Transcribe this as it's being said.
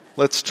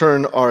Let's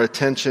turn our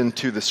attention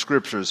to the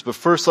scriptures. But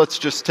first, let's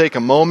just take a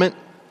moment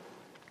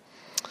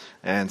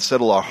and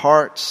settle our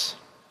hearts,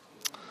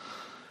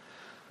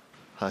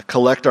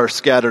 collect our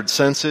scattered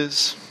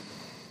senses,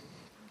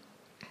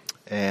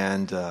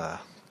 and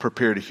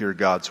prepare to hear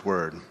God's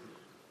word.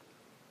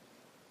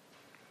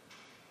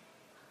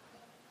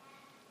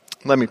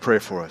 Let me pray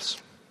for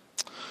us.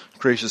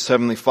 Gracious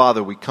Heavenly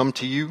Father, we come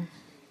to you,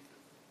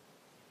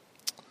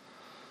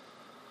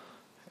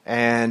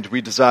 and we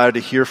desire to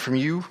hear from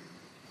you.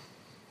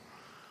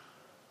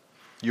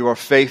 You are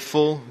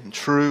faithful and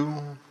true,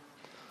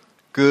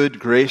 good,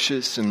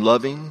 gracious, and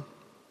loving.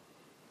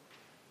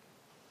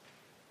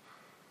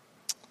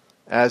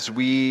 As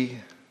we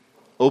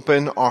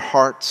open our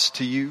hearts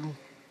to you,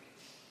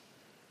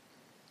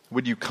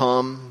 would you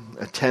come,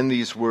 attend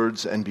these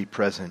words, and be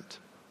present?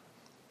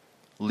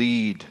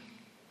 Lead,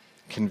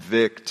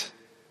 convict,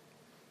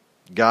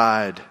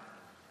 guide,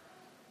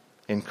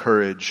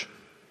 encourage.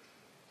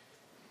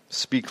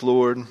 Speak,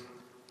 Lord.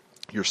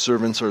 Your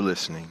servants are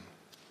listening.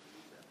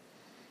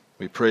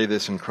 We pray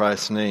this in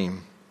Christ's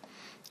name.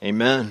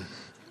 Amen.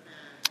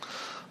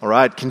 All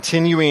right,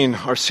 continuing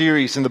our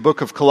series in the book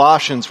of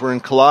Colossians. We're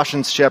in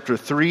Colossians chapter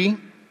 3.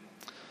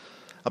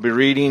 I'll be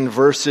reading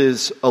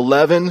verses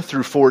 11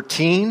 through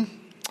 14.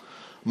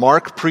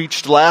 Mark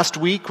preached last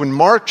week. When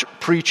Mark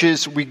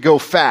preaches, we go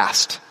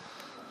fast.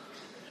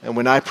 And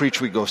when I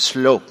preach, we go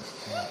slow.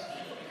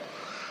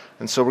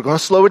 And so we're going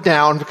to slow it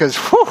down because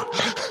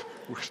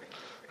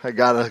I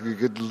got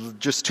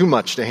just too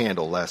much to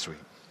handle last week.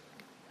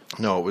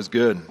 No, it was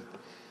good.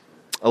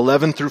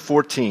 11 through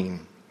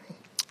 14,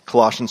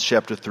 Colossians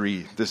chapter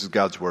 3. This is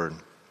God's word.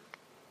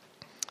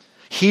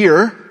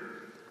 Here,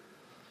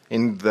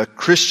 in the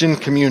Christian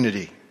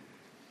community,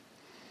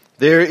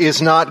 there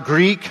is not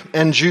Greek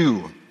and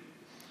Jew,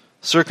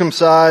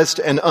 circumcised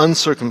and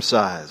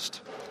uncircumcised,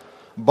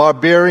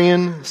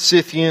 barbarian,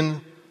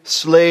 Scythian,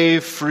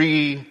 slave,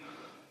 free,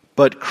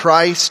 but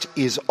Christ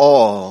is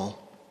all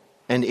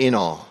and in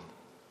all.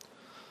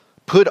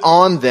 Put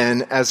on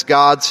then as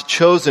God's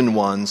chosen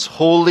ones,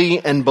 holy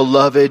and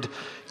beloved,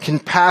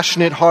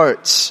 compassionate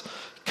hearts,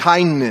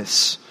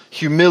 kindness,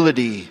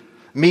 humility,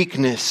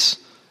 meekness,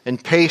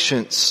 and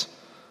patience,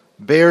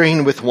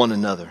 bearing with one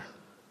another.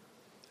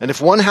 And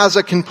if one has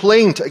a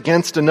complaint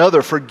against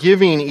another,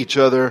 forgiving each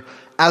other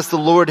as the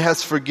Lord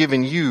has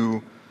forgiven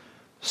you,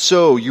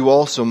 so you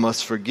also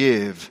must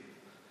forgive.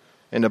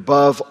 And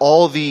above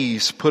all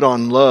these, put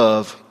on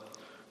love,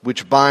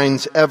 which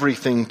binds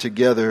everything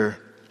together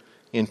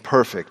in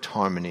perfect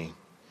harmony.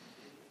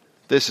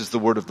 This is the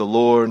word of the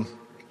Lord.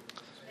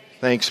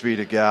 Thanks be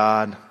to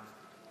God.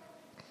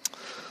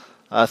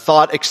 A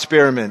thought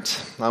experiment.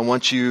 I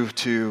want you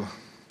to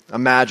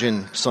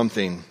imagine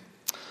something.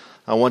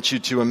 I want you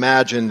to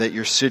imagine that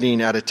you're sitting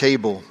at a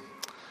table,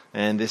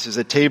 and this is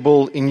a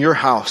table in your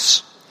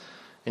house,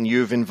 and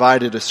you've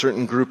invited a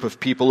certain group of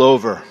people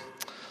over.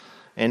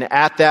 And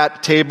at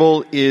that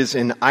table is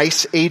an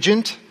ICE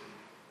agent,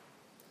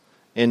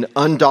 an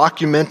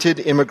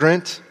undocumented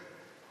immigrant,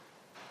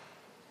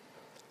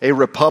 a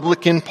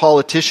Republican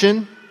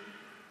politician,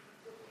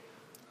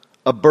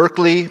 a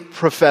Berkeley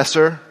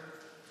professor,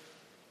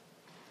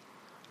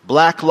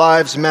 Black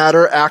Lives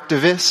Matter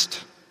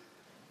activist,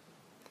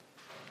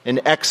 an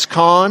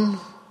ex-con,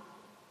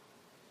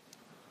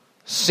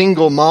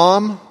 single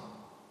mom,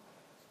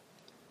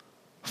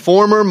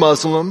 former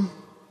Muslim,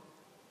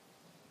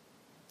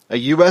 a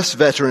U.S.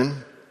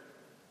 veteran,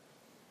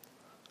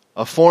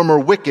 a former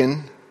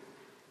Wiccan,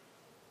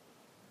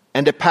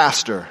 and a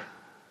pastor.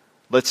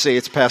 Let's say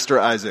it's Pastor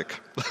Isaac.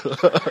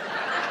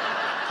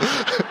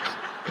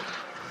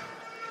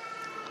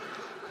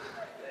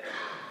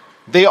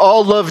 They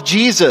all love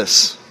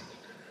Jesus.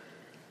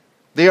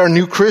 They are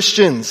new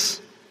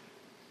Christians.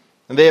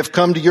 And they have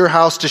come to your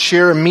house to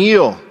share a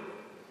meal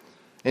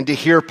and to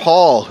hear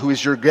Paul, who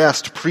is your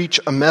guest, preach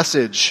a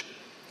message.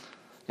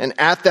 And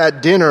at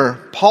that dinner,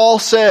 Paul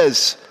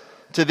says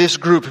to this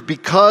group,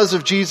 because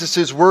of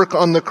Jesus' work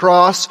on the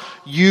cross,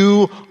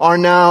 you are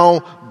now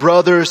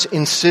brothers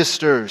and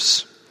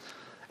sisters.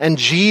 And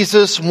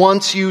Jesus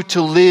wants you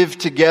to live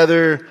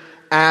together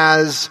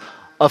as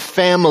a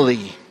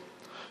family,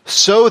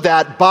 so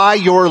that by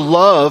your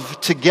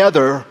love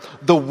together,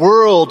 the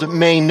world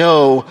may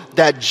know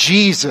that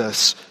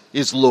Jesus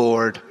is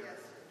Lord.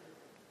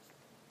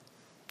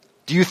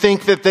 Do you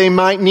think that they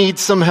might need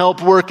some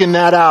help working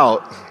that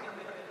out?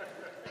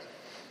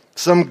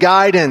 Some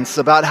guidance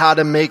about how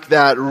to make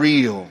that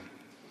real.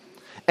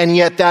 And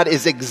yet that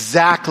is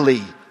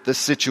exactly the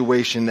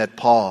situation that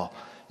Paul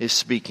is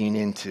speaking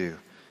into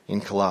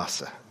in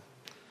Colossae.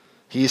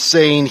 He is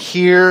saying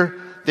here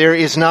there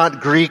is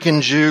not Greek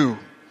and Jew,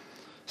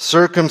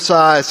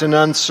 circumcised and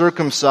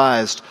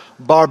uncircumcised,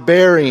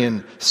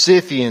 barbarian,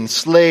 Scythian,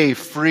 slave,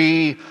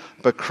 free,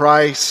 but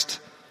Christ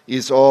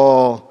is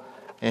all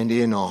and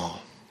in all.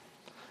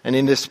 And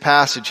in this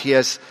passage, he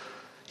has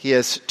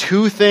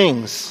two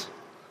things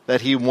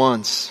that he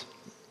wants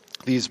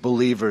these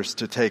believers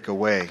to take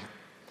away.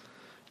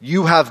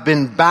 You have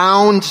been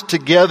bound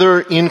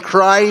together in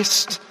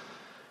Christ,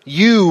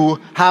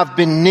 You have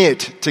been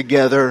knit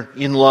together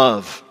in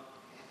love.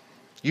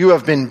 You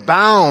have been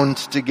bound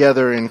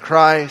together in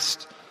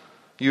Christ.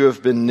 You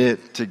have been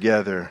knit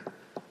together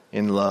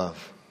in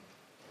love.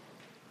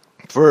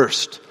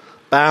 First,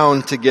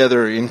 bound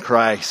together in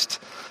Christ.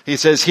 He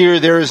says here,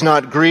 there is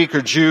not Greek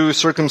or Jew,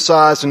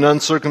 circumcised and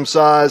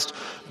uncircumcised,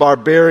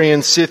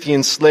 barbarian,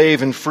 Scythian,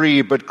 slave and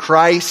free, but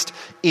Christ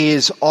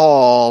is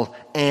all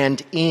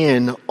and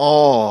in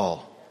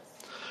all.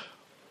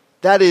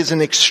 That is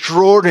an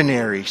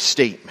extraordinary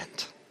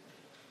statement.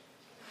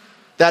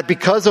 That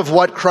because of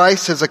what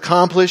Christ has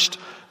accomplished,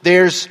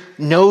 there's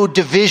no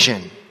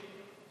division.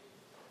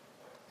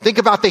 Think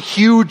about the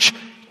huge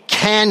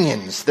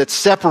canyons that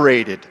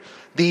separated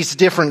these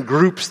different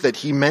groups that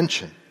he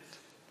mentioned.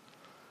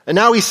 And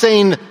now he's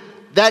saying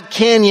that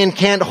canyon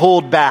can't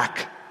hold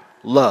back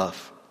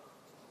love.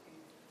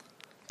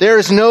 There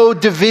is no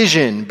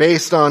division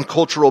based on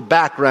cultural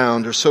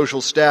background or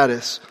social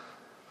status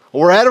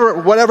or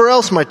whatever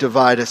else might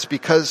divide us,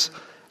 because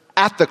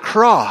at the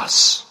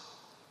cross,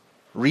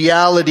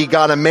 reality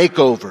got a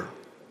makeover.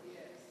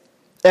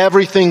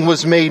 Everything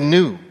was made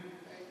new.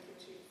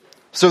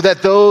 So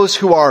that those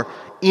who are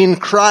in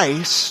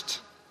Christ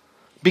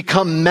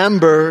become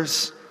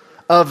members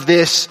of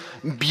this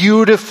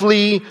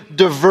beautifully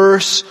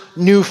diverse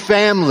new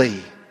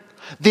family,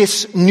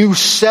 this new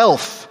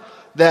self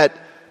that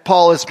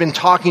Paul has been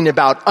talking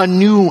about, a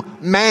new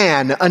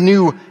man, a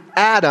new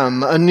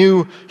Adam, a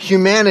new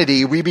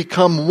humanity. We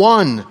become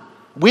one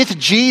with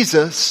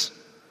Jesus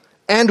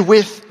and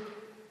with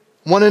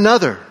one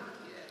another.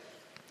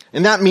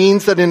 And that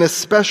means that in a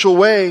special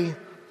way,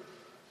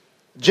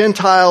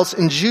 Gentiles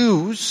and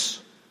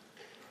Jews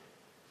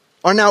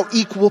are now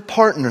equal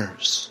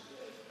partners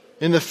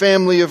in the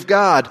family of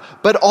God,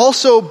 but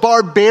also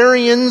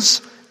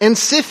barbarians and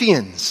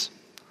Scythians.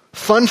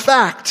 Fun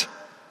fact,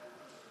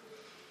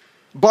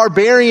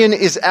 barbarian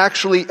is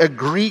actually a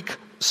Greek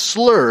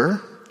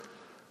slur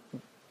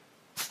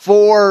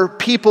for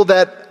people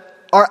that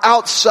are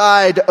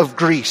outside of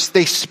Greece.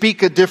 They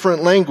speak a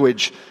different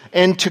language.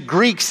 And to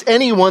Greeks,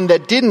 anyone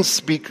that didn't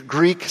speak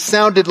Greek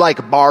sounded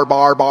like bar.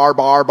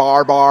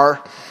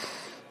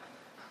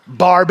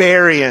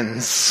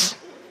 Barbarians.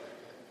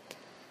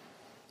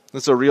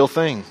 That's a real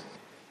thing.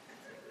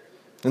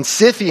 And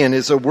Scythian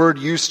is a word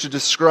used to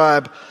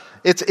describe,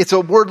 it's a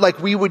word like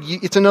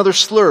it's another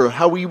slur,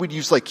 how we would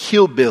use like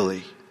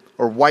hillbilly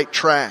or white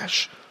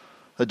trash.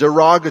 A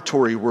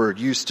derogatory word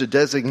used to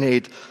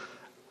designate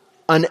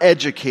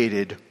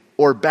uneducated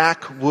or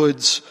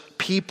backwoods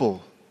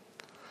people.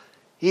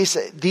 He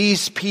said,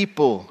 these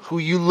people who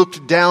you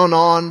looked down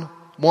on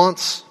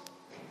once,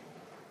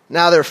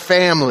 now they're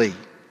family.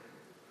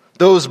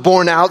 Those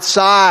born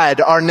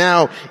outside are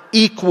now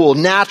equal,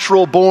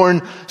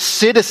 natural-born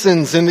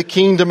citizens in the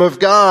kingdom of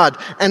God.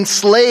 And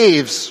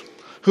slaves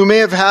who may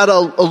have had a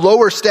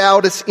lower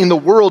status in the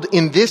world,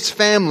 in this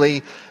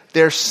family,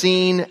 they're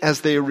seen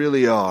as they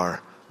really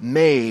are,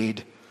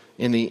 made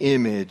in the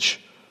image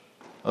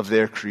of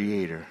their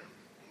Creator.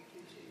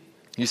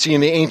 You see, in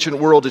the ancient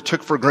world, it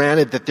took for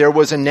granted that there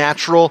was a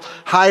natural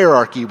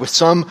hierarchy with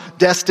some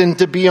destined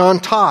to be on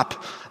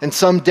top and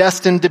some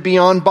destined to be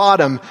on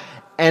bottom.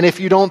 And if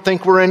you don't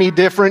think we're any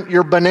different,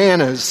 you're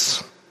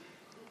bananas.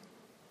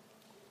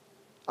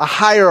 A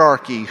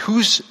hierarchy.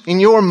 Who's, in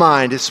your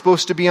mind, is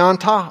supposed to be on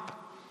top?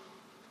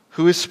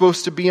 Who is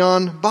supposed to be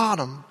on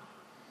bottom?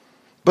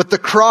 But the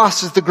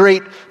cross is the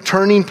great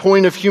turning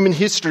point of human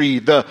history,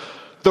 the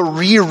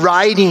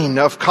rewriting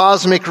of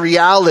cosmic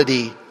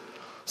reality,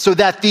 so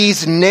that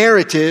these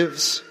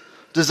narratives,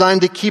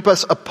 designed to keep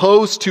us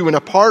opposed to and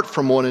apart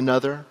from one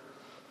another,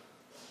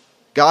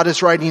 God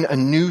is writing a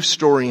new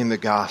story in the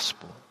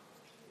gospel.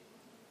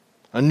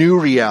 A new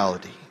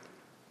reality.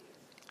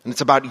 And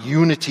it's about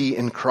unity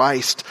in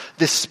Christ.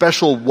 This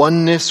special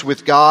oneness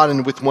with God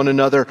and with one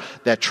another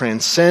that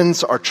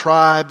transcends our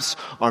tribes,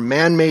 our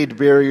man-made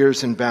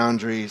barriers and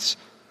boundaries,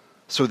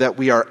 so that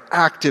we are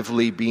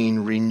actively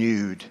being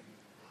renewed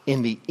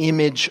in the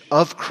image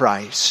of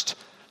Christ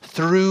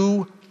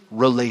through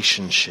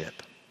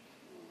relationship.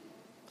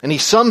 And he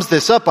sums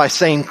this up by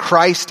saying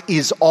Christ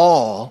is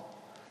all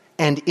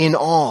and in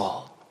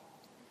all.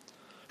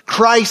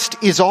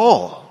 Christ is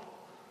all.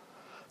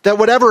 That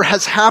whatever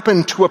has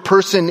happened to a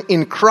person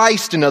in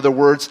Christ, in other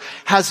words,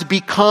 has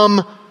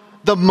become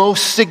the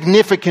most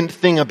significant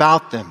thing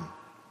about them.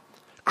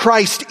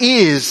 Christ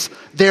is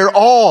their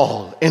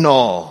all in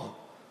all.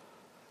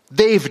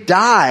 They've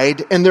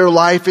died and their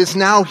life is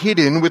now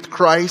hidden with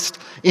Christ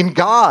in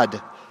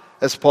God,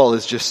 as Paul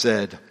has just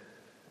said.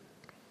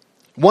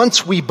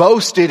 Once we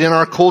boasted in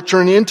our culture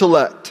and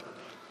intellect.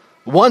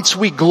 Once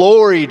we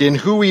gloried in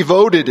who we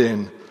voted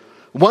in.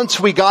 Once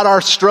we got our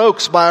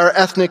strokes by our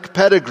ethnic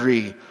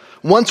pedigree.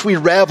 Once we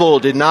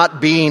reveled in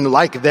not being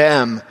like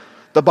them,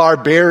 the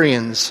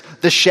barbarians,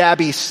 the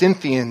shabby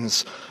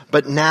Scythians.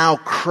 But now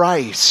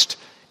Christ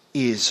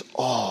is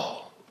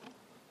all.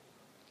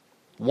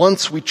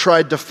 Once we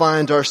tried to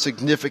find our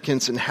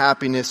significance and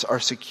happiness, our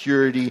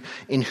security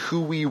in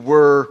who we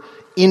were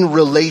in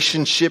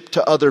relationship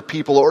to other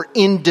people or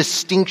in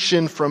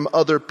distinction from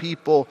other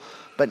people.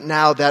 But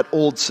now that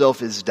old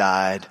self is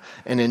died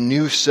and a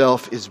new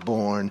self is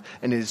born,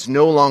 and it is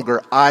no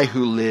longer I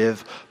who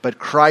live, but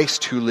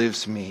Christ who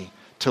lives me.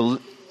 To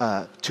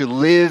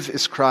live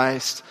is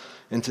Christ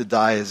and to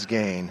die is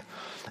gain.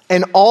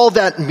 And all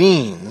that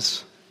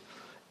means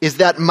is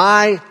that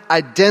my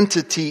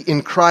identity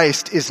in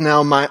Christ is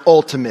now my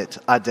ultimate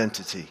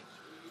identity.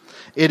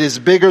 It is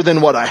bigger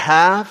than what I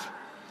have,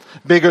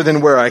 bigger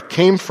than where I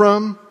came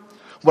from,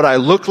 what I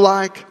look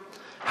like,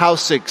 how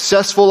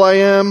successful I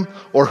am,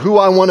 or who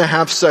I want to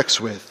have sex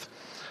with.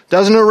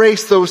 Doesn't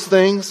erase those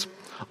things.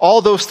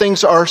 All those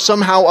things are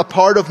somehow a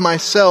part of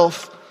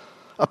myself,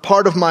 a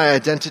part of my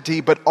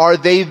identity, but are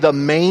they the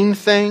main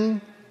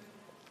thing?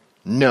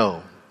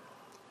 No.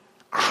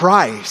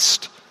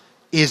 Christ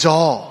is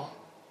all.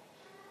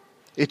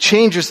 It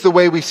changes the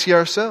way we see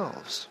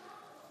ourselves.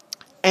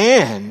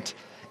 And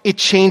it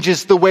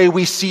changes the way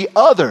we see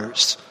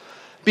others.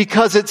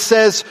 Because it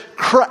says,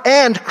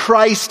 and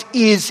Christ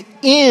is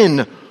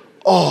in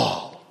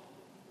all.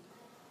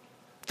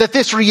 That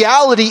this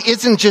reality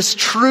isn't just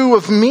true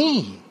of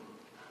me.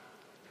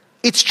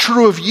 It's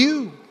true of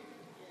you.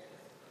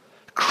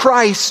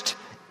 Christ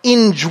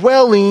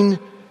indwelling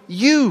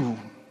you.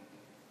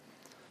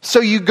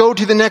 So you go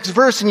to the next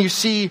verse and you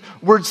see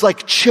words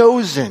like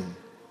chosen,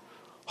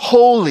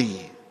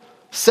 holy,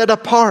 set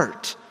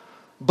apart,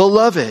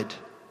 beloved.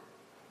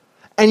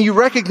 And you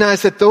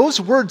recognize that those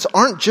words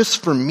aren't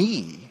just for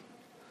me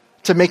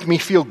to make me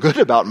feel good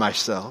about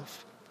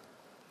myself.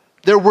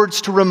 They're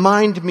words to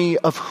remind me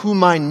of who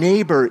my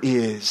neighbor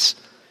is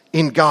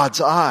in God's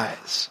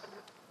eyes.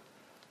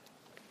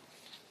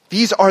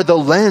 These are the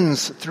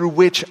lens through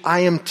which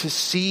I am to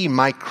see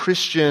my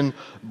Christian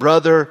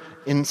brother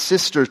and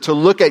sister, to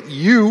look at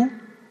you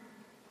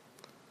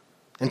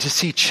and to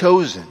see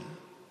chosen,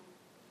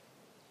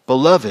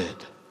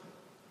 beloved,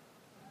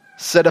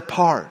 set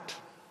apart.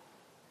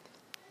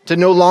 To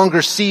no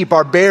longer see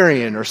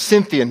barbarian or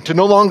Scythian, to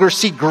no longer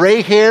see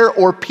gray hair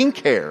or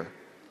pink hair,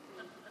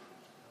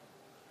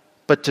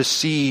 but to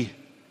see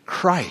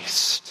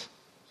Christ.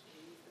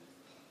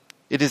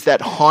 It is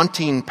that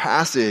haunting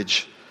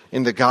passage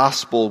in the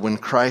gospel when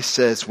Christ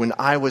says, when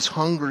I was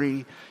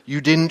hungry,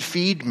 you didn't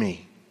feed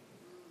me.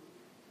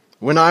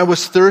 When I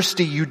was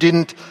thirsty, you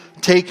didn't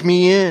take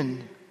me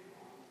in.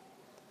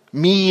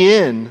 Me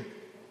in.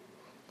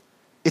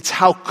 It's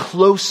how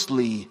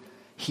closely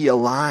he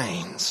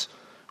aligns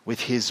with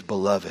his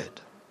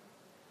beloved.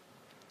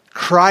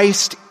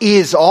 Christ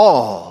is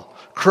all.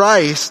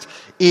 Christ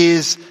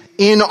is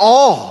in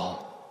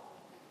all.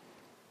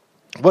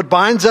 What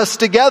binds us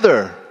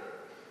together?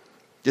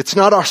 It's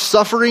not our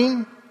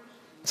suffering.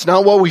 It's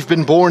not what we've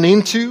been born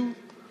into.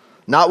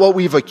 Not what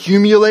we've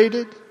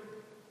accumulated.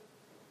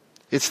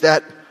 It's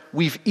that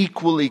we've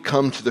equally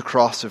come to the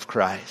cross of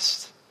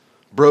Christ,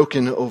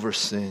 broken over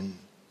sin,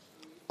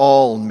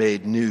 all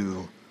made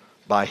new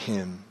by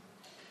him.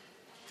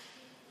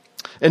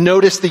 And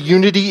notice the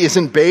unity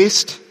isn't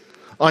based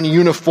on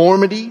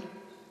uniformity.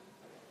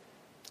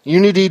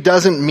 Unity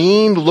doesn't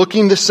mean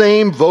looking the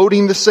same,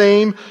 voting the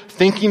same,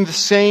 thinking the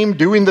same,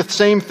 doing the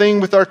same thing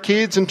with our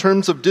kids in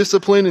terms of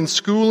discipline and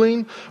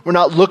schooling. We're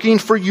not looking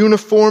for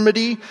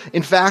uniformity.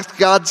 In fact,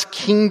 God's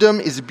kingdom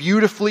is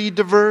beautifully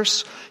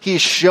diverse. He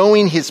is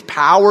showing his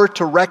power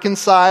to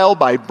reconcile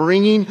by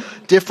bringing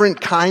different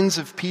kinds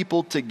of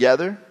people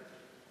together.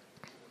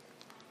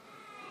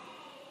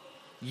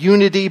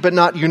 Unity, but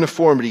not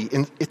uniformity.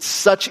 And it's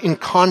such in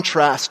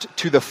contrast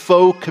to the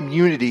faux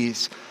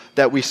communities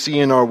that we see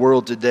in our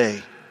world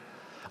today.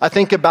 I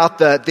think about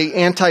the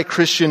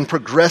anti-Christian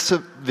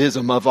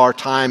progressivism of our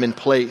time and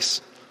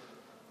place,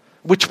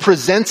 which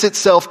presents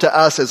itself to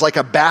us as like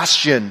a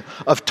bastion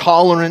of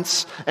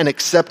tolerance and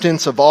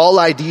acceptance of all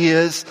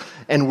ideas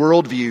and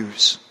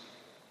worldviews,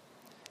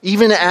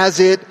 even as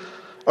it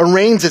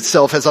arraigns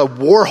itself as a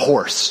war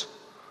horse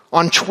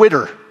on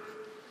Twitter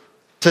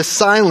to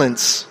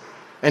silence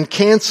and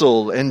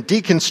cancel and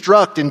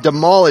deconstruct and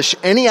demolish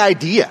any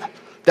idea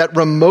that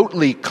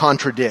remotely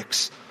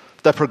contradicts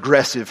the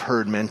progressive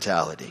herd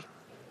mentality.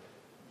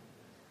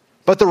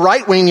 But the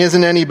right wing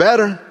isn't any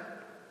better.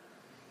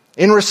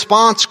 In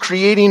response,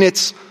 creating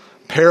its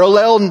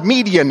parallel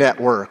media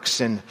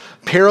networks and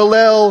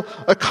parallel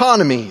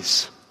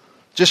economies.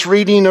 Just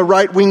reading a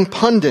right-wing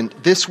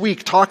pundit this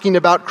week talking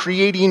about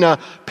creating a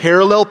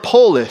parallel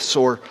polis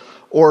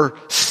or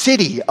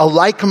city, a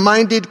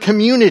like-minded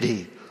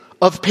community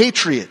of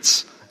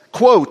patriots.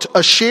 Quote,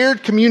 a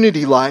shared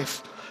community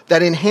life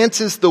that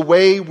enhances the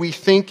way we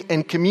think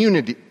and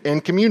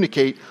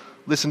communicate,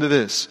 listen to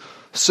this,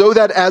 so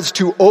that as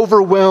to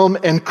overwhelm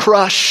and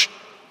crush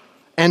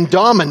and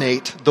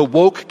dominate the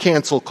woke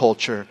cancel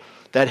culture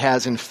that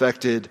has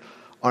infected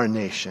our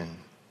nation.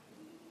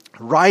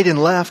 Right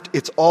and left,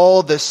 it's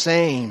all the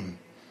same.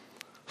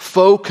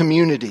 Faux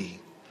community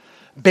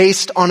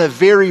based on a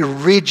very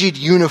rigid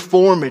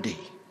uniformity.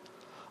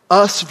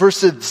 Us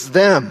versus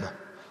them.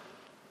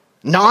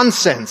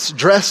 Nonsense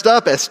dressed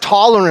up as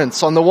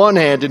tolerance on the one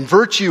hand and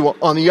virtue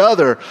on the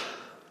other.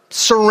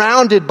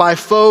 surrounded by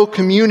faux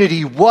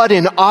community. What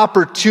an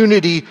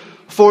opportunity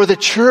for the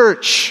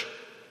church.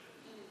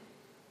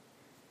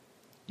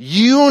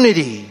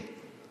 Unity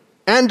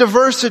and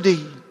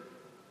diversity.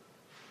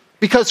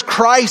 Because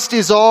Christ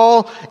is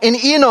all and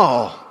in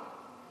all.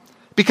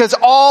 Because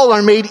all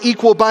are made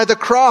equal by the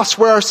cross,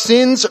 where our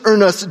sins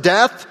earn us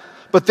death,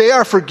 but they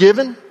are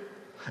forgiven.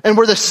 And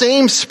where the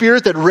same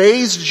Spirit that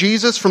raised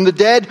Jesus from the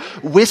dead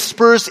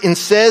whispers and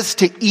says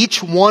to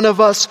each one of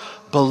us,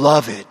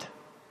 beloved,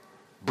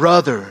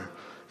 brother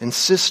and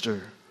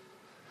sister.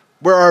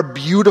 Where our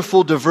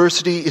beautiful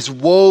diversity is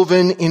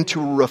woven into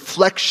a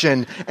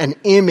reflection, an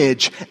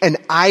image, an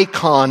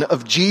icon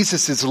of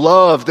Jesus'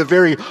 love, the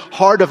very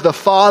heart of the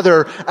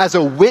Father, as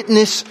a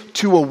witness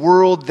to a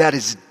world that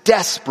is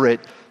desperate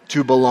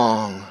to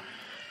belong.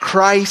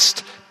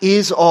 Christ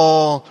is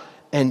all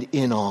and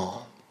in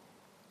all.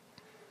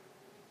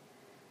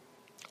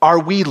 Are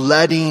we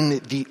letting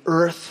the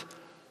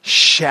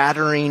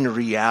earth-shattering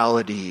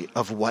reality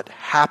of what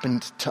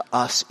happened to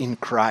us in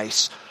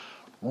Christ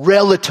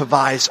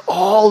relativize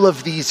all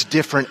of these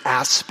different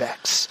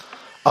aspects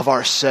of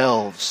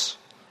ourselves?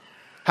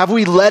 Have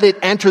we let it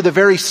enter the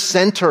very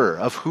center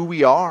of who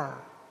we are?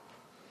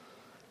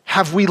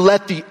 Have we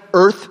let the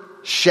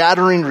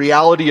earth-shattering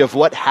reality of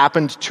what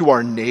happened to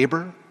our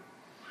neighbor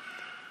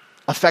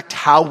affect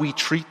how we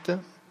treat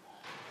them?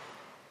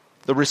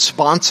 The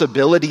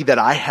responsibility that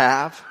I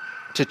have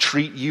to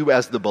treat you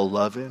as the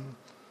beloved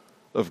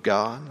of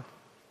God?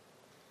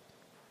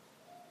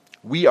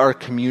 We are a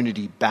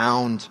community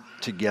bound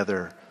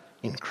together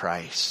in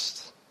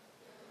Christ.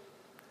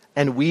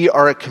 And we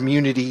are a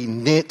community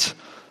knit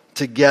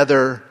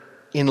together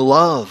in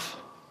love.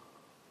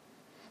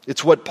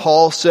 It's what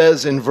Paul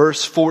says in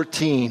verse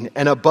 14.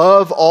 And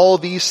above all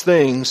these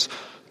things,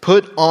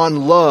 put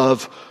on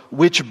love,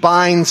 which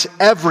binds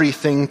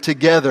everything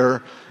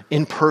together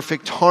in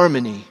perfect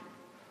harmony.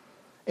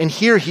 And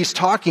here he's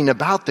talking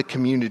about the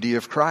community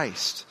of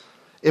Christ.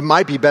 It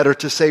might be better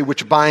to say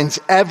which binds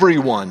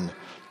everyone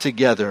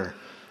together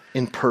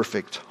in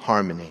perfect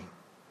harmony.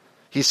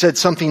 He said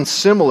something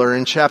similar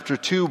in chapter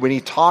 2 when he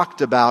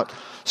talked about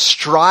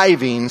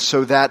striving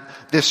so that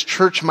this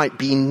church might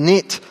be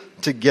knit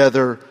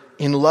together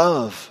in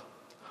love.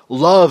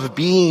 Love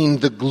being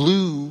the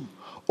glue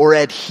or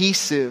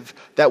adhesive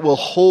that will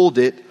hold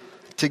it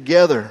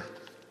together.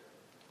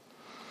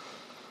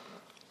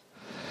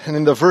 And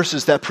in the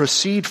verses that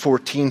precede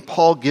 14,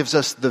 Paul gives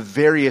us the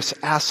various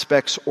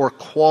aspects or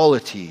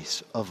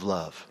qualities of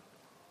love.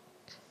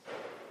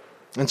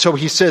 And so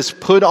he says,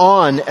 put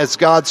on as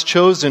God's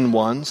chosen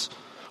ones,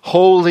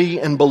 holy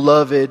and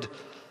beloved,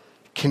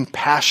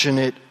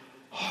 compassionate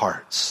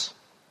hearts.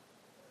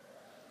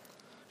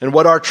 And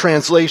what our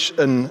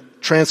translation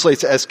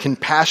translates as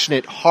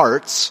compassionate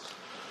hearts,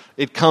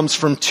 it comes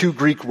from two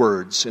Greek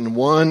words. And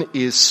one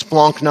is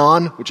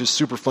splanknon, which is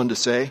super fun to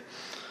say.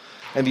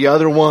 And the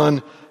other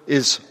one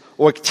is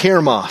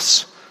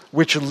oiktermos,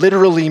 which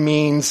literally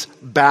means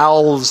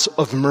bowels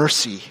of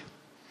mercy.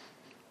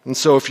 And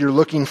so if you're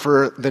looking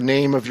for the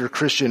name of your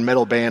Christian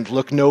metal band,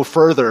 look no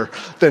further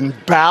than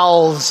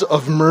Bowels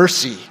of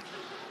Mercy.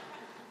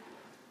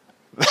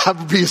 That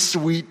would be a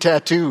sweet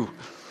tattoo.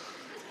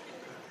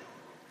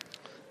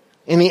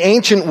 In the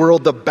ancient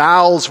world, the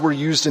bowels were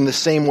used in the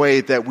same way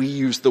that we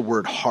use the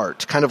word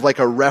heart, kind of like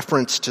a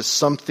reference to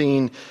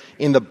something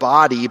in the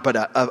body, but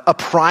a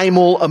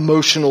primal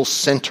emotional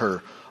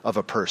center of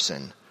a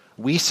person.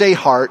 We say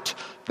heart,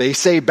 they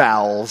say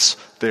bowels,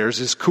 theirs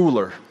is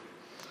cooler.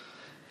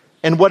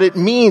 And what it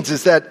means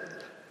is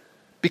that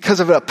because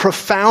of a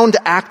profound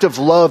act of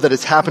love that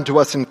has happened to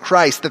us in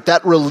Christ,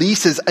 that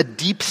releases a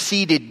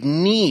deep-seated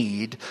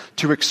need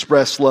to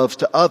express love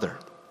to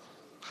others.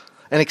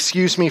 And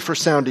excuse me for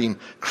sounding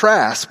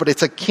crass, but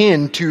it's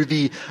akin to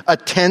the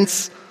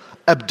tense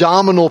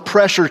abdominal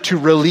pressure to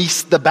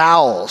release the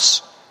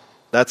bowels.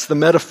 That's the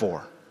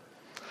metaphor.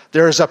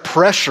 There is a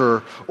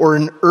pressure or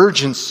an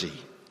urgency.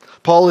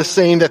 Paul is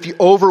saying that the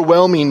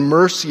overwhelming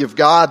mercy of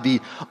God,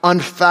 the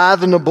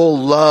unfathomable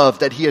love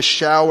that he has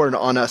showered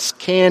on us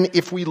can,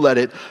 if we let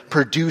it,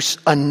 produce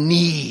a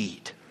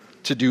need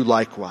to do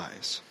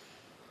likewise.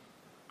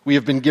 We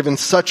have been given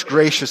such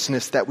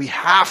graciousness that we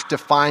have to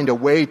find a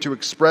way to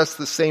express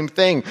the same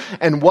thing.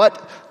 And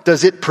what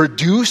does it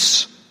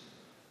produce?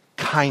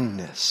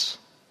 Kindness.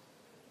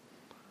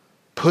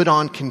 Put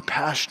on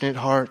compassionate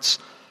hearts,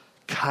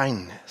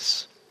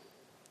 kindness.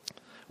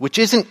 Which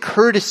isn't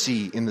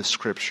courtesy in the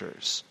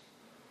scriptures.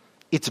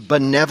 It's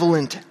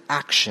benevolent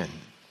action.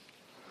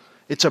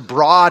 It's a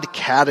broad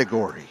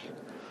category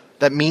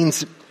that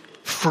means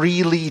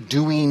freely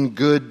doing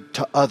good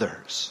to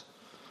others.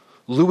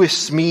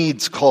 Lewis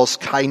Smedes calls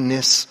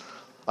kindness,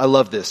 I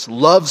love this,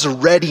 love's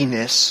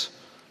readiness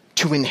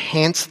to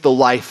enhance the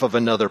life of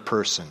another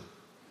person.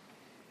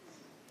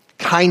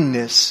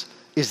 Kindness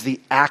is the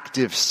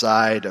active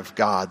side of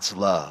God's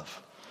love.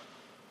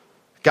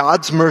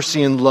 God's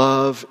mercy and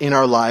love in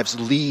our lives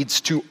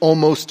leads to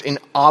almost an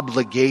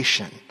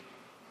obligation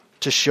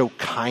to show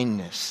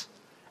kindness,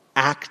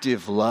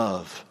 active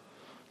love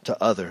to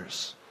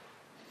others.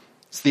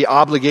 It's the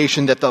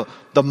obligation that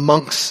the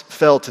monks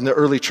felt in the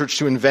early church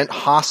to invent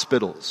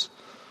hospitals.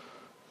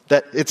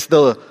 That it's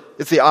the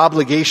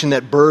obligation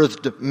that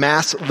birthed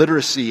mass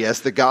literacy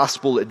as the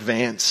gospel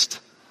advanced.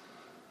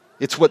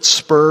 It's what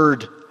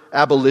spurred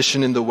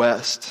abolition in the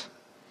West.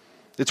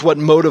 It's what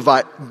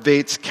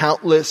motivates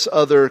countless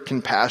other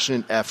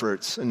compassionate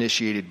efforts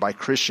initiated by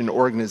Christian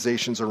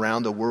organizations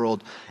around the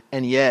world.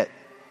 And yet,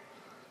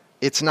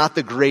 it's not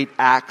the great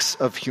acts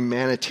of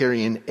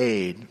humanitarian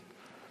aid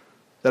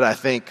that I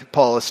think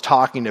Paul is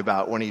talking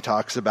about when he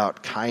talks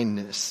about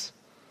kindness.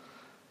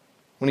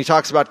 When he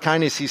talks about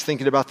kindness, he's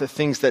thinking about the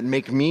things that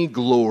make me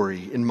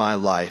glory in my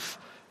life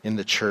in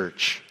the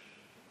church.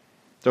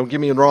 Don't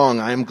get me wrong,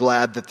 I am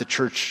glad that the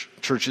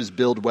churches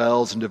build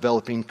wells in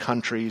developing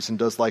countries and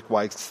does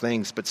likewise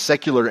things, but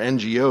secular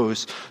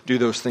NGOs do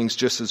those things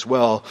just as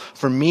well.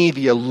 For me,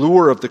 the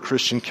allure of the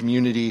Christian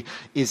community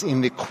is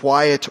in the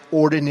quiet,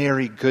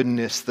 ordinary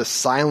goodness, the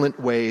silent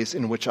ways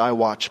in which I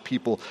watch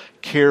people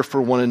care for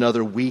one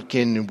another week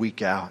in and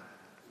week out.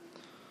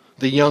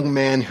 The young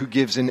man who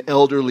gives an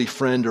elderly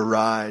friend a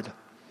ride.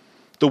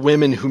 The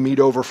women who meet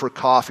over for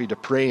coffee to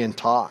pray and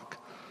talk.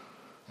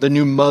 The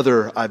new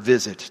mother I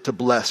visit to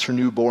bless her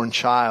newborn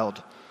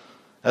child.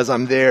 As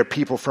I'm there,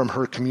 people from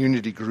her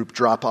community group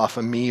drop off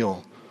a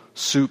meal,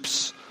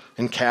 soups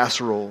and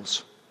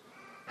casseroles.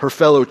 Her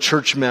fellow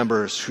church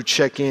members who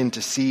check in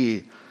to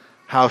see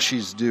how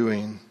she's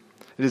doing.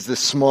 It is the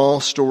small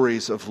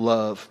stories of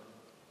love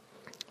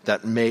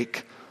that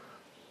knit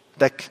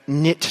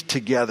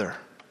together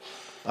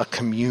a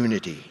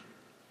community.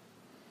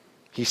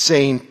 He's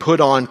saying, put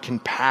on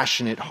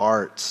compassionate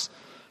hearts,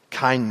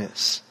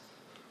 kindness.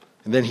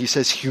 And then he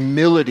says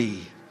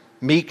humility,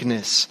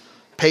 meekness,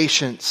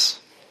 patience.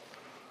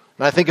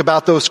 And I think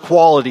about those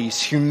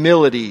qualities,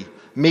 humility,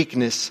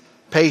 meekness,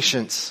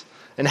 patience,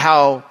 and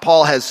how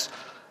Paul has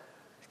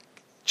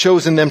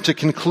chosen them to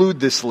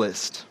conclude this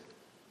list.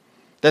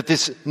 That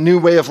this new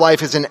way of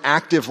life is an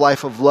active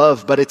life of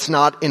love, but it's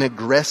not an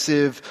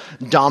aggressive,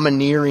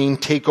 domineering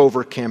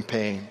takeover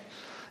campaign.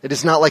 It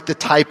is not like the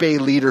type A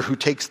leader who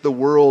takes the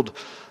world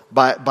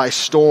by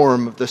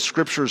storm. The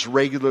scriptures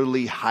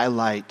regularly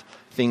highlight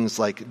things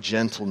like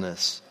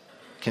gentleness,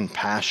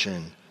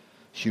 compassion,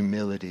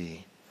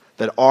 humility.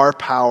 That our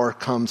power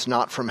comes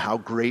not from how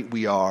great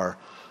we are,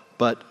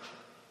 but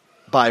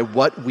by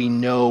what we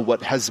know,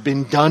 what has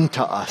been done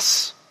to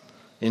us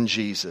in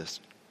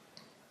Jesus.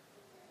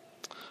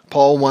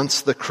 Paul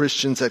wants the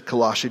Christians at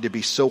Colossae to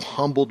be so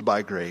humbled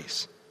by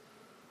grace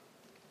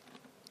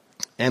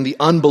and the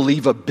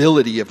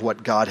unbelievability of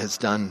what God has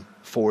done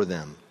for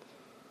them,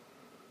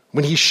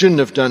 when he shouldn't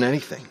have done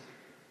anything.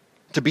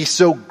 To be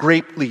so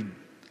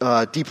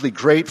deeply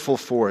grateful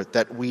for it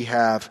that we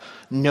have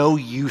no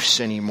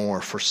use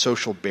anymore for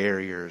social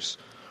barriers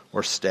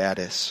or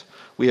status.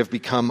 We have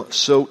become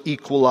so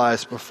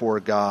equalized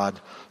before God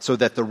so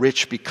that the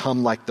rich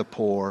become like the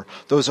poor.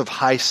 Those of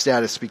high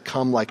status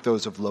become like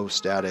those of low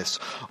status.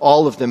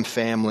 All of them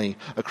family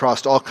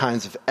across all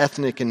kinds of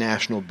ethnic and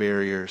national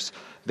barriers.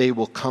 They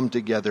will come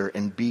together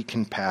and be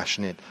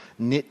compassionate,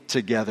 knit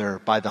together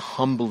by the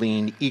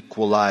humbling,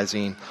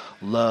 equalizing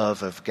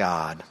love of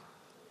God.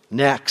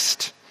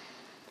 Next,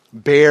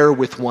 bear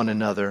with one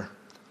another,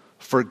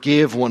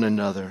 forgive one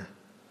another.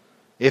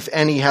 If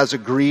any has a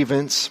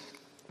grievance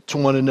to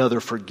one another,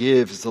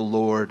 forgive as the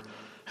Lord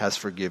has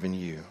forgiven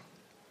you.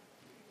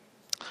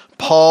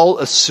 Paul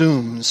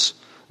assumes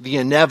the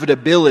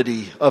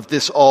inevitability of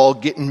this all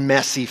getting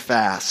messy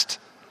fast.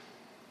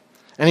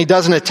 And he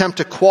doesn't attempt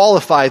to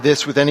qualify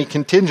this with any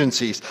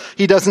contingencies.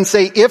 He doesn't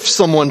say if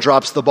someone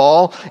drops the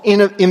ball,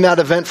 in that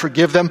event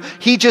forgive them.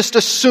 He just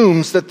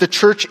assumes that the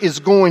church is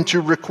going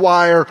to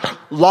require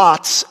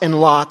lots and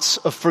lots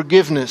of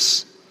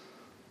forgiveness.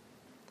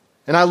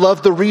 And I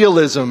love the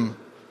realism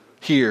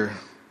here.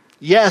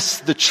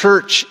 Yes, the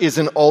church is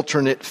an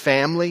alternate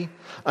family,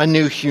 a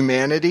new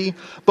humanity,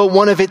 but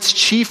one of its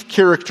chief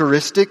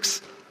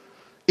characteristics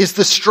is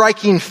the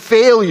striking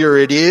failure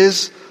it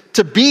is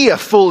to be a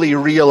fully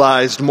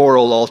realized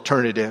moral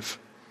alternative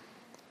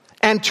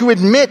and to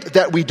admit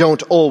that we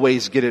don't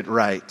always get it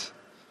right.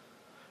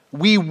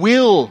 We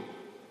will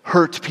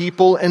hurt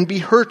people and be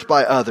hurt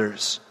by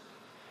others.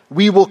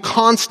 We will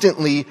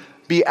constantly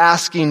be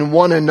asking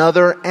one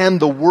another and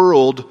the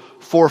world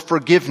for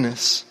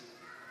forgiveness.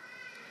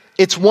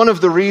 It's one of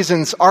the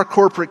reasons our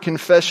corporate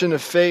confession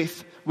of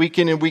faith, week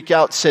in and week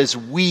out, says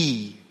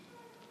we.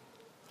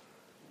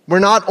 We're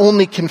not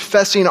only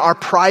confessing our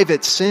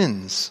private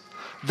sins.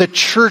 The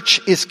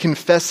church is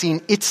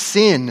confessing its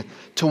sin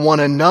to one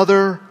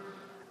another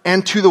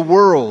and to the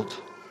world.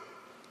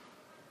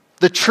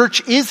 The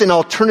church is an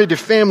alternative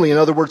family, in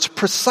other words,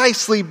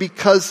 precisely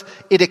because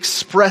it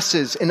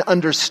expresses and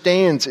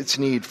understands its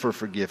need for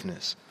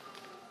forgiveness,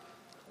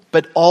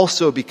 but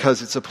also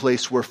because it's a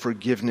place where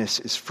forgiveness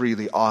is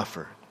freely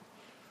offered.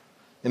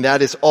 And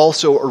that is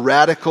also a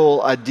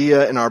radical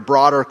idea in our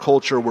broader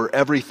culture where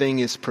everything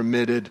is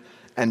permitted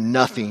and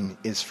nothing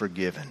is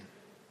forgiven.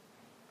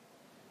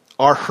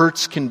 Our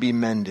hurts can be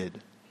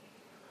mended.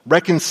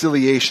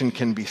 Reconciliation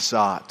can be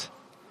sought.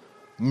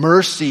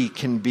 mercy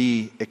can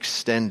be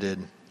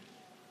extended.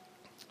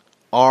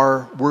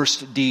 Our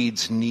worst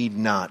deeds need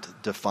not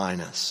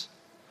define us.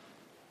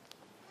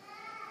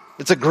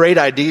 It's a great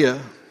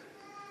idea.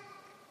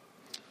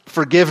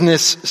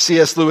 Forgiveness,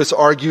 C.S. Lewis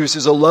argues,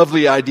 is a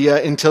lovely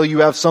idea until you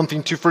have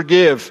something to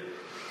forgive.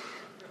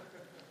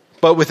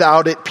 But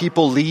without it,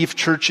 people leave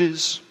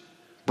churches,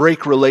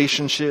 break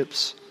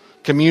relationships,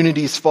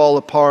 communities fall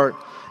apart,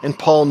 and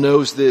Paul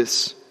knows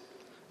this.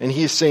 And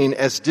he is saying,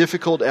 as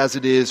difficult as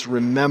it is,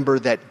 remember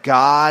that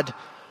God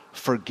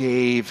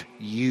forgave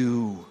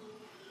you.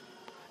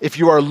 If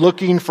you are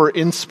looking for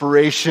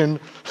inspiration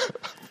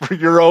for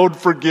your own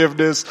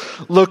forgiveness,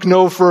 look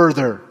no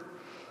further.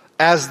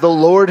 As the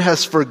Lord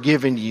has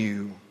forgiven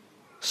you,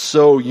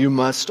 so you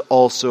must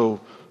also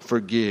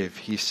forgive,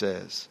 he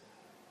says.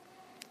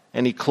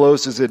 And he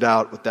closes it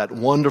out with that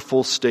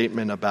wonderful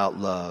statement about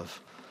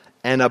love.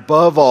 And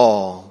above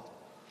all,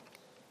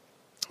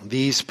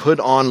 these put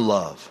on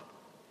love,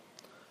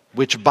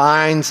 which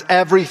binds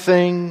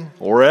everything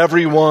or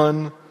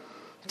everyone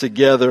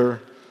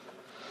together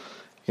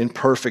in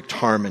perfect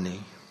harmony.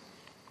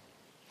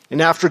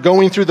 And after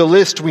going through the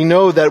list, we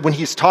know that when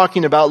he's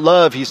talking about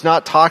love, he's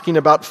not talking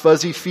about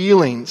fuzzy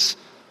feelings.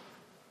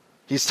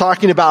 He's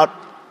talking about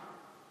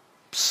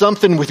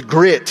something with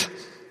grit.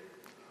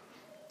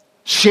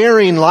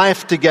 Sharing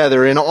life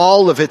together in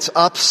all of its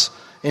ups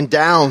and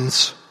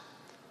downs.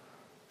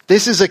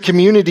 This is a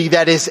community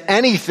that is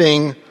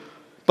anything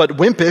but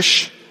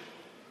wimpish.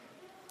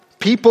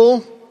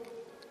 People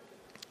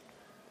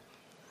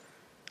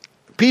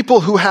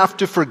who have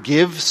to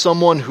forgive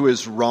someone who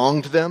has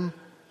wronged them.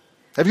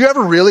 Have you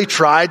ever really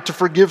tried to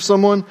forgive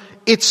someone?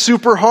 It's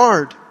super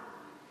hard.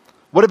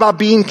 What about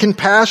being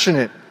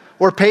compassionate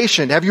or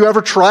patient? Have you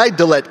ever tried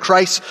to let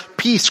Christ's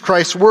peace,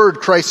 Christ's word,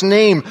 Christ's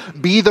name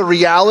be the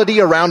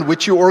reality around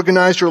which you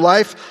organize your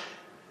life?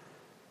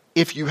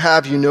 If you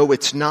have, you know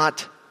it's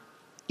not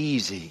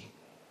easy.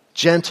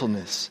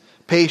 Gentleness,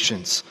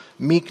 patience,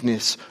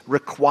 meekness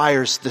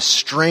requires the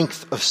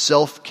strength of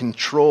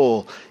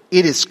self-control.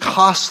 It is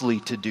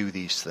costly to do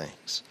these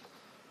things.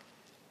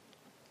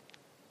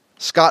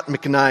 Scott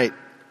McKnight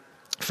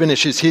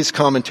finishes his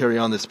commentary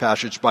on this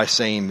passage by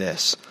saying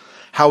this: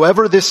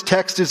 however this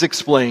text is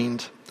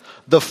explained,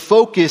 the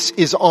focus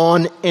is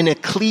on an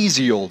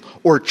ecclesial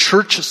or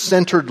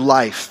church-centered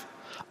life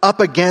up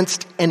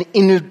against an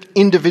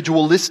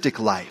individualistic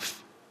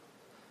life.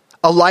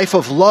 A life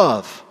of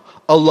love,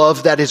 a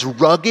love that is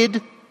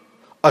rugged,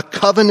 a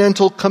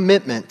covenantal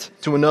commitment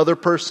to another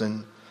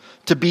person,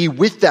 to be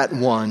with that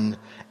one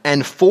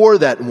and for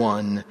that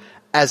one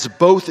as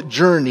both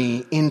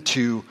journey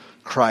into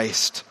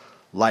Christ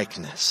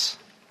likeness.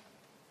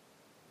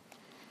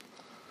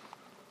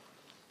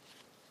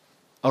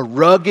 A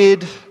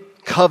rugged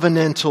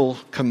covenantal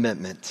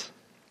commitment.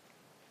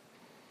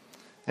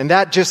 And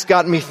that just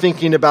got me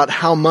thinking about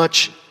how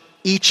much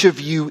each of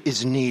you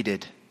is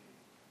needed.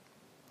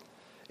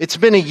 It's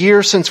been a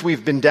year since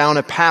we've been down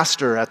a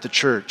pastor at the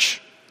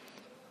church.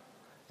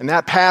 And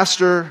that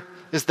pastor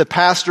is the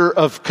pastor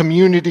of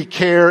community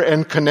care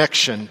and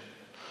connection.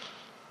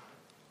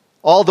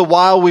 All the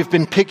while we've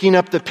been picking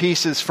up the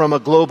pieces from a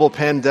global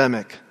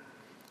pandemic,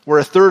 where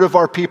a third of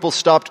our people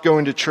stopped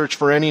going to church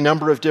for any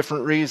number of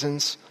different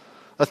reasons.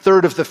 A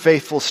third of the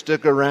faithful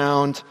stuck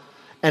around,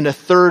 and a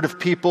third of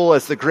people,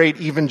 as the great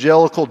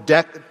evangelical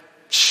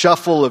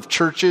shuffle of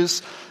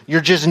churches, you're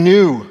just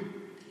new.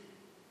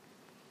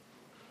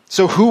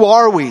 So who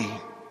are we?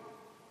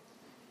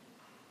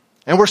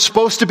 And we're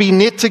supposed to be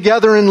knit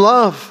together in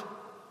love.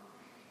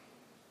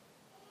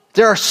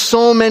 There are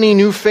so many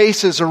new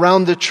faces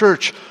around the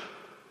church.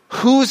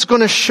 Who's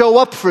going to show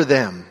up for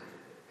them?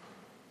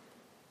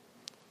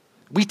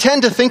 We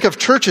tend to think of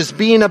church as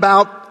being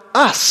about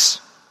us,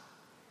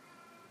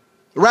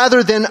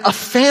 rather than a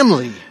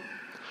family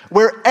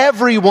where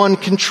everyone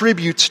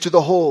contributes to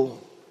the whole.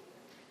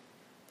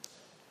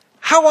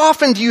 How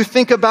often do you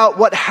think about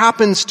what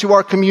happens to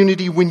our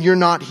community when you're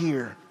not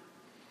here?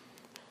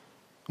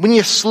 When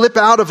you slip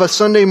out of a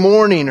Sunday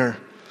morning or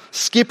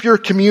skip your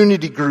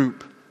community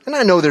group, and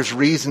I know there's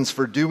reasons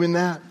for doing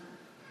that,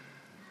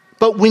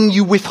 but when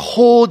you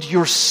withhold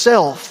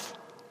yourself,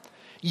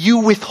 you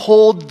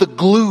withhold the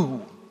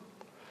glue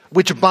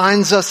which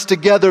binds us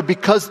together,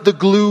 because the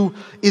glue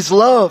is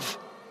love.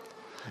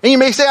 And you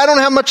may say, I don't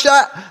have much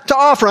to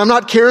offer. I'm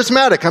not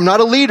charismatic. I'm not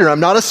a leader. I'm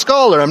not a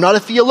scholar. I'm not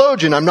a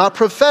theologian. I'm not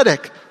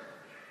prophetic.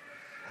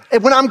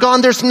 And when I'm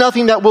gone, there's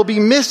nothing that will be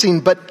missing.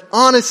 But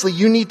honestly,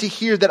 you need to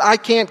hear that I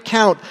can't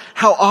count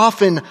how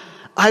often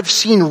I've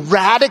seen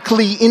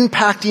radically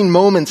impacting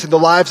moments in the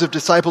lives of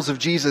disciples of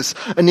Jesus,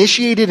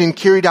 initiated and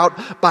carried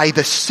out by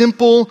the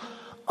simple,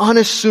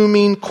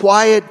 unassuming,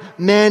 quiet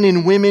men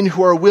and women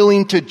who are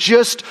willing to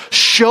just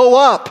show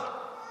up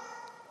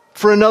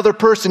for another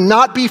person,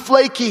 not be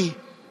flaky.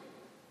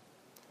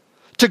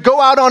 To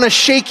go out on a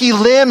shaky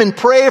limb and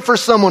pray for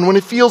someone when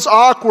it feels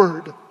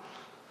awkward.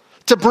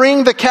 To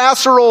bring the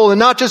casserole and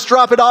not just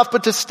drop it off,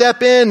 but to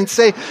step in and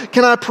say,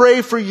 can I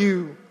pray for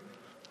you?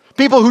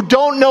 People who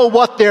don't know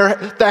what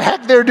the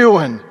heck they're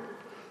doing,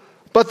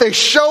 but they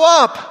show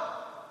up.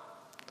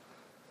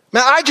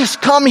 Man, I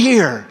just come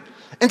here,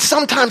 and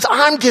sometimes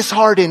I'm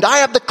disheartened. I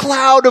have the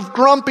cloud of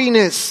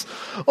grumpiness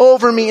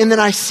over me, and then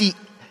I see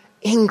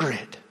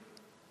Ingrid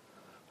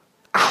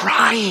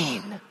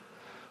crying,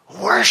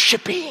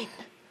 worshiping,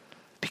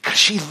 because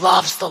she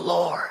loves the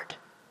Lord.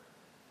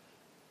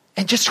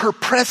 And just her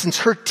presence,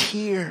 her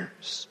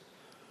tears,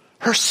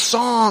 her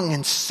song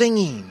and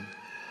singing,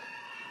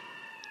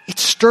 it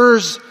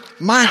stirs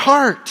my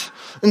heart.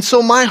 And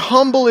so my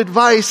humble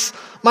advice,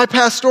 my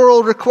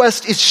pastoral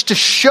request is to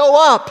show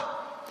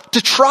up,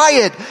 to try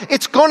it.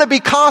 It's going to be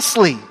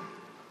costly.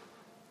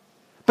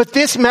 But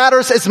this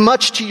matters as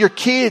much to your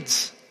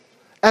kids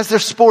as their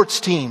sports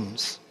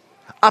teams.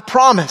 I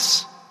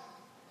promise.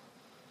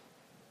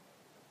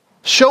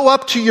 Show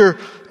up to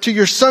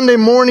your Sunday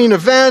morning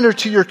event or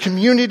to your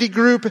community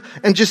group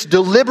and just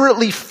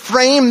deliberately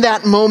frame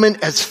that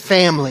moment as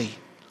family.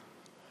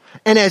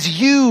 And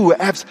as you,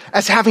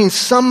 as having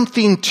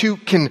something to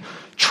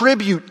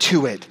contribute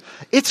to it.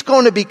 It's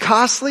going to be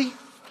costly,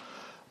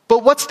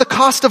 but what's the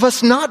cost of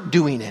us not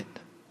doing it?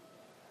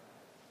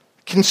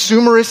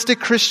 Consumeristic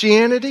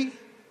Christianity?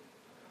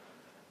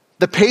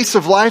 The pace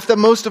of life that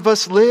most of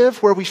us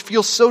live, where we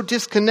feel so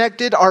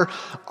disconnected, our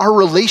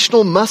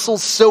relational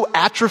muscles so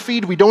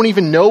atrophied, we don't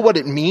even know what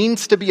it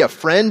means to be a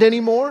friend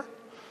anymore?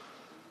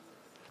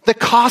 The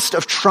cost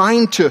of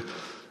trying to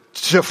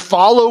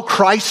follow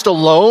Christ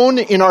alone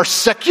in our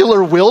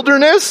secular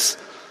wilderness?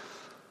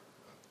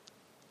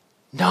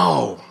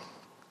 No.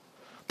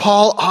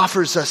 Paul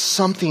offers us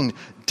something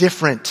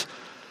different.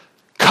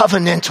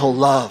 Covenantal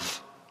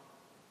love.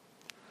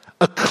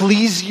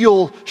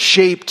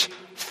 Ecclesial-shaped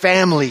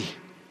family.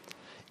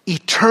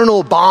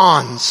 Eternal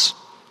bonds.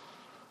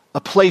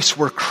 A place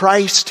where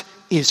Christ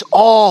is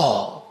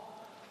all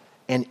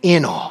and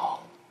in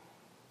all.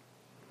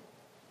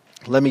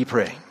 Let me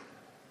pray.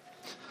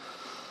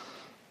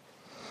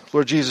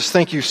 Lord Jesus,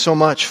 thank you so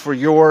much for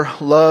your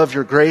love,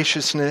 your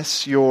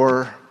graciousness,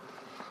 your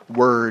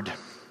word,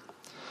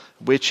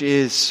 which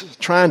is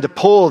trying to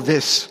pull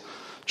this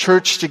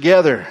church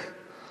together.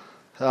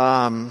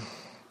 And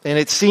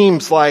it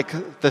seems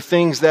like the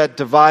things that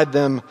divide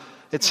them,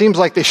 it seems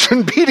like they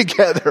shouldn't be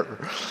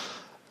together.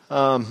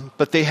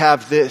 But they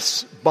have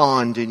this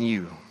bond in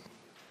you.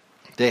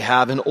 They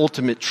have an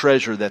ultimate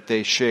treasure that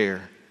they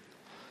share.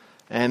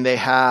 And they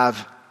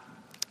have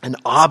an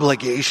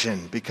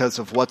obligation because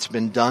of what's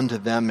been done to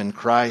them in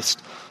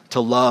Christ to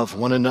love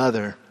one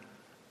another.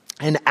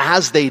 And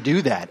as they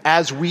do that,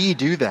 as we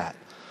do that,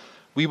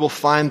 we will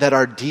find that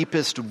our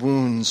deepest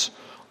wounds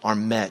are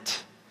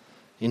met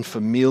in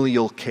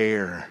familial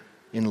care,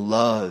 in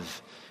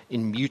love,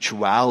 in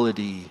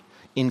mutuality,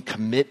 in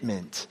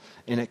commitment,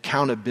 in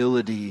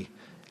accountability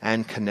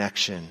and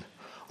connection.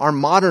 Our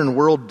modern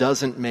world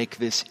doesn't make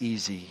this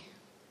easy.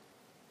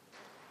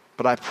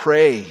 But I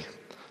pray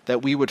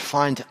that we would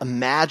find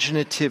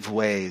imaginative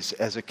ways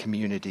as a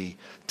community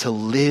to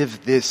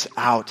live this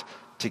out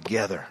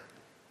together.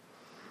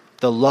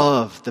 The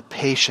love, the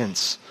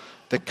patience,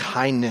 the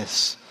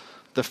kindness,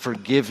 the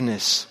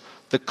forgiveness,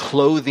 the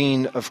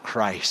clothing of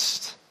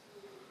Christ.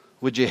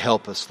 Would you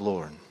help us,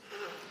 Lord?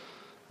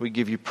 We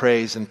give you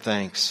praise and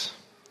thanks.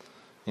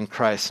 In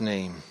Christ's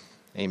name,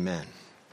 amen.